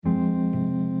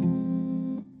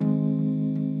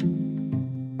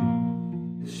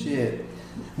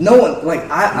no one, like,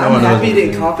 I'm happy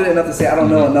and confident enough to say I don't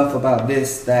know enough about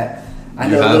this, that I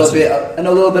know a little bit. I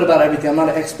know a little bit about everything. I'm not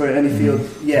an expert in any field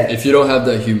yet. If you don't have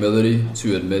that humility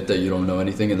to admit that you don't know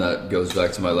anything, and that goes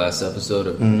back to my last episode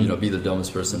of be the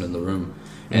dumbest person in the room,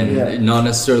 and not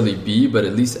necessarily be, but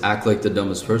at least act like the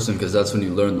dumbest person, because that's when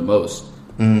you learn the most.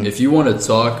 If you want to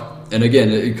talk, and again,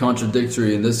 it's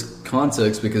contradictory in this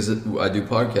context because I do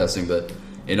podcasting, but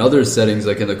in other settings,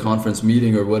 like in a conference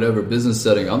meeting or whatever business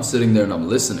setting, I'm sitting there and I'm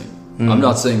listening. I'm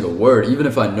not saying a word, even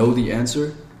if I know the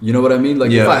answer. You know what I mean?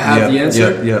 Like if I have the answer,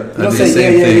 I do the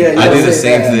same thing. I do the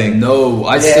same thing. No,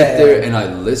 I sit there and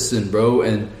I listen, bro.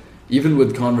 And even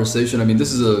with conversation, I mean,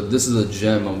 this is a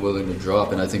gem I'm willing to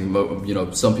drop, and I think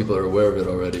some people are aware of it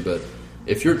already. But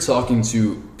if you're talking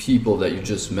to people that you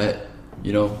just met,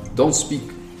 don't speak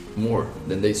more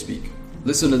than they speak.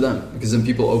 Listen to them, because then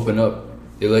people open up.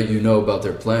 They let you know about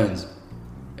their plans,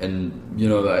 and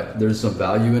that there's some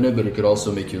value in it, but it could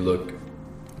also make you look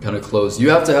kind of close.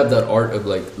 You have to have that art of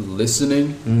like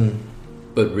listening,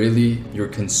 but really you're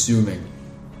consuming.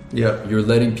 Yeah, you're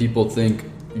letting people think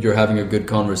you're having a good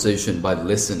conversation by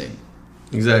listening.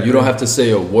 Exactly. You don't have to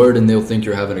say a word and they'll think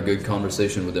you're having a good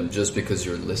conversation with them just because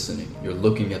you're listening. You're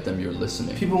looking at them, you're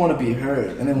listening. People want to be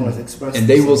heard and they want to express and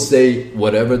they will say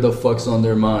whatever the fuck's on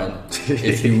their mind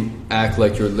if you act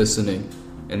like you're listening.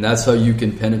 And that's how you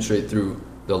can penetrate through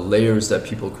the layers that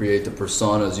people create, the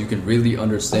personas. You can really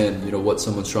understand, what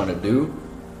someone's trying to do.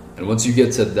 And once you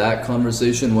get to that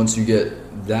conversation, once you get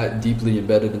that deeply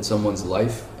embedded in someone's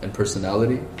life and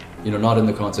personality, not in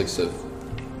the context of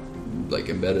like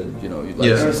embedded,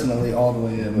 personally all the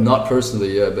way in. Not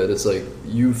personally, but it's like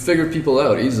you figure people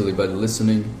out easily by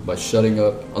listening, by shutting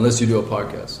up, unless you do a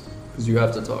podcast, because you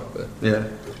have to talk. But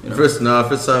first time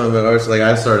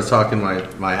I started talking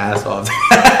my ass off.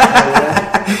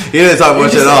 He didn't talk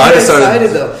much at all. I just started.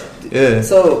 Excited though. Yeah.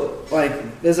 So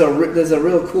like, there's a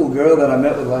real cool girl that I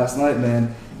met with last night,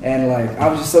 man. And like, I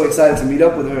was just so excited to meet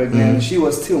up with her again, and she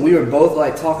was too. And we were both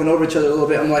like talking over each other a little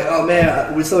bit. I'm like, oh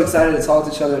man, we're so excited to talk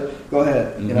to each other. Go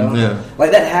ahead,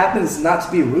 Like that happens not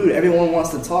to be rude. Everyone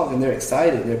wants to talk, and they're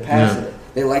excited, they're passionate,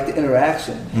 they like the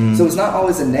interaction. So it's not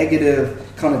always a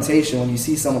negative connotation when you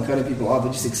see someone cutting people off.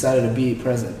 They're just excited to be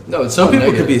present. No, some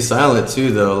people could be silent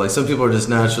too, though. Like some people are just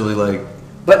naturally like.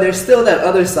 But there's still that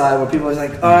other side where people are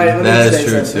like, all right, let me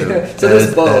say something. So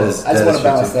there's both. I just want to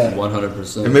balance that.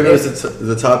 100%. And maybe it was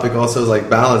the topic also is like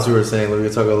balance. We were saying, we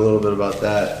could talk a little bit about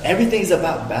that. Everything's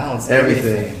about balance.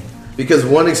 Everything. Because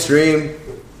one extreme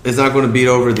is not going to beat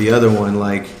over the other one.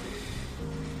 Like,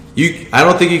 I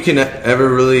don't think you can ever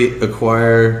really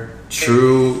acquire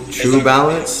true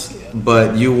balance,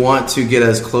 but you want to get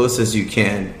as close as you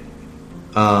can.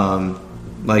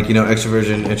 Like,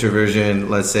 extroversion,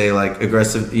 introversion, let's say like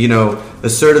aggressive,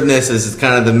 assertiveness is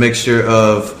kind of the mixture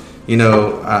of,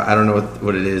 I don't know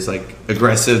what it is, like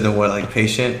aggressive than what, like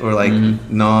patient or like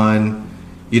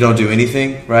you don't do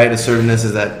anything, right? Assertiveness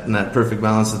is that perfect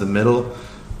balance of the middle.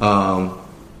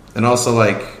 And also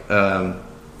like, I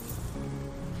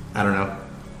don't know,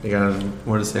 you got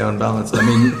more to say on balance? I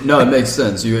mean, no, it makes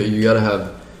sense. You got to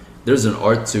have, there's an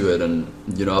art to it. And,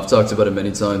 I've talked about it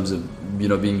many times of,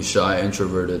 being shy,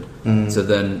 introverted, to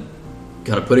then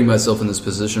kind of putting myself in this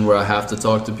position where I have to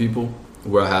talk to people,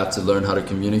 where I have to learn how to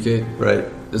communicate. Right.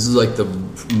 This is like the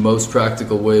most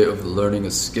practical way of learning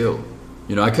a skill.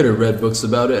 I could have read books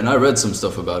about it, and I read some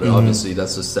stuff about it. Obviously,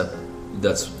 that's a step.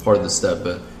 That's part of the step.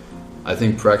 But I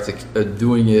think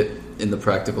doing it in the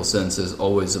practical sense is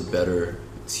always a better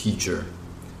teacher.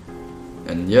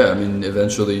 And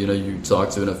eventually, you talk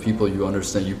to enough people, you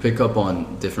understand, you pick up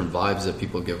on different vibes that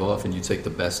people give off, and you take the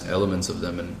best elements of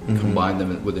them and combine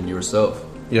them within yourself.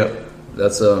 Yeah.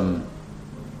 That's,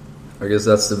 I guess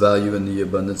that's the value in the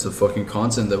abundance of fucking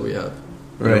content that we have.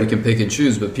 Right. We can pick and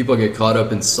choose, but people get caught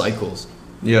up in cycles.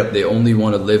 Yeah. They only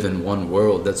want to live in one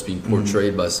world that's being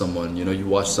portrayed by someone. You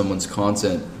watch someone's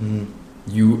content,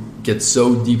 you get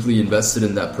so deeply invested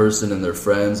in that person and their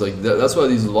friends. Like that's why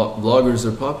these vloggers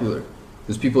are popular.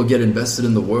 Because people get invested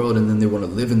in the world, and then they want to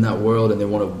live in that world, and they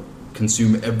want to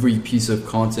consume every piece of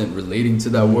content relating to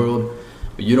that world.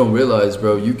 But you don't realize,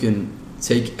 bro, you can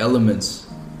take elements.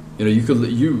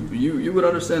 You would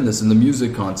understand this in the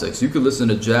music context. You could listen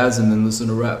to jazz and then listen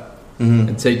to rap,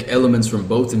 and take elements from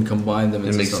both and combine them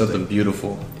into make something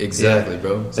beautiful. Exactly,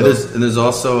 bro. So, and there's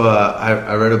also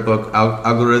I read a book,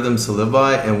 Algorithms to Live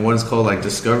By, and one's called like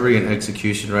Discovery and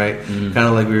Execution, right? Kind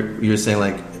of like you were saying,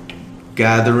 like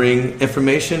gathering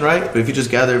information, right? But if you just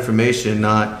gather information,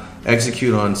 not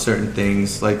execute on certain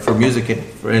things. Like for music,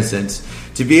 for instance,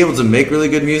 to be able to make really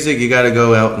good music, you got to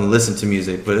go out and listen to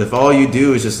music. But if all you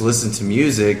do is just listen to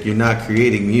music, you're not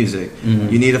creating music.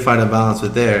 You need to find a balance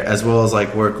with there, as well as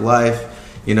like work life,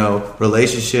 you know,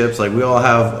 relationships. Like we all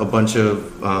have a bunch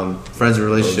of friends and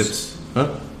relationships.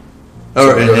 Huh?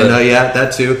 Oh, and yeah,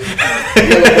 that too.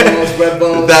 Red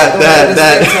bones.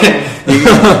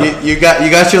 You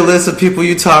got your list of people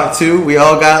you talk to. We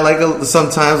all got like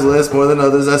sometimes list more than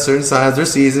others at certain times or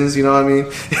seasons. You know what I mean?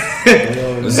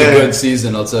 It's a good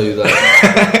season, I'll tell you that.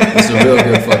 It's a real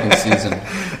good fucking season.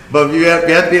 But you have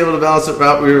to be able to balance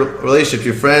out your relationship,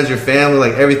 your friends, your family,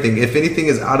 like everything. If anything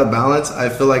is out of balance, I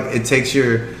feel like it takes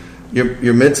your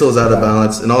mental is out of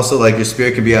balance, and also like your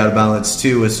spirit can be out of balance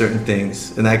too with certain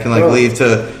things, and that can like lead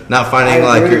to not finding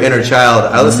like your inner child.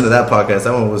 I listened to that podcast.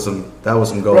 That was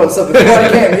some gold. Bro, so before I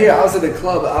came here, I was at the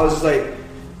club. I was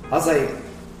like,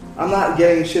 I'm not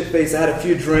getting shit faced. I had a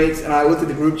few drinks, and I looked at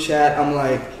the group chat. I'm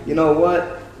like, you know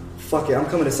what? Fuck it, I'm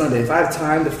coming to Sunday. If I have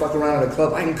time to fuck around at a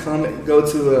club, I can come and go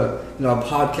to a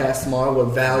podcast tomorrow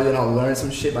with value, and I'll learn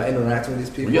some shit by interacting with these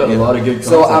people. We got a lot of good content.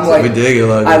 So I'm like, we did get a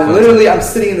lot of good literally, I'm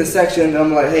sitting in the section, and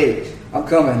I'm like, hey, I'm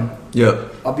coming.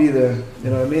 Yep. I'll be there. You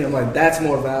know what I mean? I'm like, that's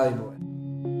more valuable.